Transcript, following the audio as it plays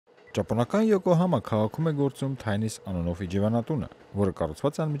Ճապոնական Յոկոհամա քաղաքում է գործում Թայնիս անունով իջևանատունը, որը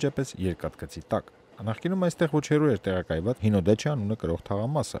կառուցված է անմիջապես երկաթգծի տակ։ Նախկինում այստեղ ոչ հեռու էր տեղակայված Հինոդեչի անունը կրող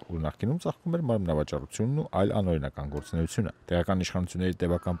թաղամասը, որ նախկինում ծաղկում էր մարմնավաճառությունն ու այլ անօրինական գործունեությունը։ Տեղական իշխանությունների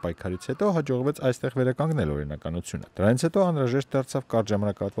տևական պայքարից հետո հաջողվեց այստեղ վերականգնել օրինականությունը։ Դրանից հետո անհրաժեշտ դարձավ կարճ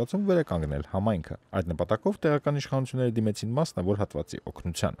ժամանակահատվածում վերականգնել համայնքը։ Այդ նպատակով տեղական իշխանությունները դիմեցին մասնավոր հատվածի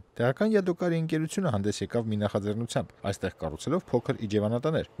օգնությանը։ Տեղական յադուկարի ընկերությունը հանդես եկավ մի նախաձեռնությամբ, այստեղ կառուցելով փոքր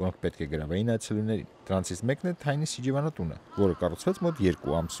իջևանատներ, որոնք պետք է գրավեին այցելուներին։ Դրանցից մեկն է Թայնիս իջևանատունը, որը կառուցվեց մոտ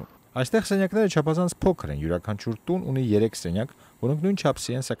 2 ամսում։ Այստեղ սենյակները չափազանց փոքր են, յուրաքանչյուր տուն ունի 3 սենյակ, որոնք նույն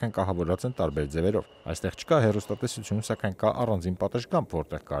չափսի են, սակայն կահավորված են տարբեր ձևերով։ Այստեղ չկա հեռուստատեսություն, սակայն կա առանձին պատշգամբ,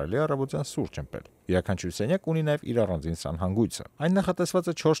 որտեղ կարելի է առավոտյան սուրճ ըմպել։ Յուրաքանչյուր սենյակ ունի նաև իր առանձին սանհանգույցը։ Այն նախատեսված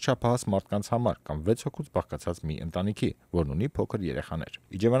է 4 չափահաս մարդկանց համար կամ 6 հոգուց բաղկացած մի ընտանիքի, որն ունի փոքր երեխաներ։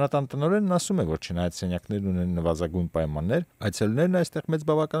 Իջևանատան տնօրենն ասում է, որ չնայած սենյակներն ունեն նվազագույն պայմաններ, այցելուներն այստեղ մեծ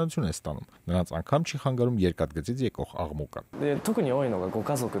բավականություն են ստանում։ Նրանց անգամ չի խանգարում երկաթգծից եկող աղմուկը։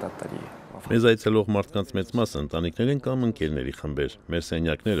 Մեզ այցելող մարդկանց մեծ մասը ընտանիքներ են կամ ընկերների խմբեր։ Մեր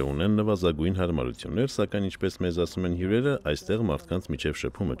սենյակները ունեն նվազագույն հարմարություններ, սակայն ինչպես մեզ ասում են հյուրերը, այստեղ մարդկանց միջև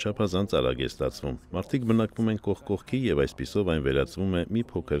շփումը չափազանց արագ է ստացվում։ Մարդիկ բնակվում են կողք կողքի եւ այսպիսով այն վերածվում է մի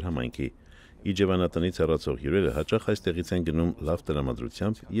փոքր համայնքի։ Իջևանատնից հեռացող հյուրերը հաճախ այստեղից են գնում լավ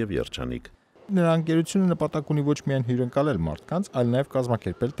տրամադրությամբ եւ երջանիկ։ Նրա ընկերությունը նպատակ ունի ոչ միայն հյուրընկալել մարդկանց, այլ նաև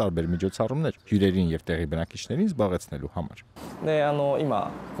կազմակերպել տարբեր միջոցառումներ հյուրերին եւ տեղի բնակիչներին զբաղեցնելու համար։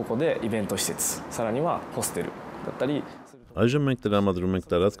 Այժմ մենք տրամադրում ենք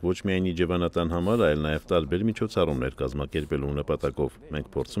տարածք ոչ միայն իջևանատան համար, այլ նաև տարբեր միջոցառումներ կազմակերպելու նպատակով։ Մենք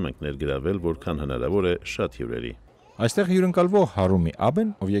փորձում ենք ներգրավել որքան հնարավոր է շատ հյուրերի։ Այստեղ հյուրընկալվող Հարումի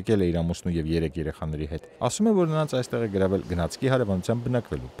Աբեն, ով եկել է իր ամուսնու եւ 3 երեխաների հետ, ասում է, որ նրանց այստեղ է գրավել գնացքի հարևանությամբ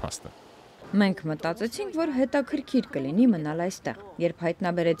բնակվելու փաստը։ Մենք մտածեցինք, որ հետաքրքիր կլինի մնալ այստեղ։ Երբ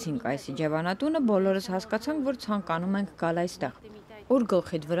հայտնաբերեցինք այս իջևանատունը, բոլորս հասկացանք, որ ցանկանում ենք գալ այստեղ։ Ուր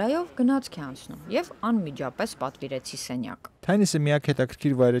գլխիդ վրայով գնացք է անցնում եւ անմիջապես պատվիրեցի սենյակ։ Թայնիսը միակ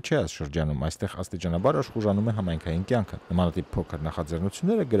հետաքրքիր վայրը չէ այս շրջանում, այստեղ աստիճանաբար աշխուժանում է համայնքային կյանքը։ Նմանատիպ փոքր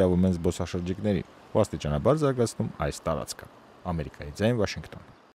նախաձեռնությունները գրավում են զբոսաշրջիկներին ու աստիճանաբար զարգացնում այս տարածքը։ Ամերիկայի ձայն, Վաշինգտոն։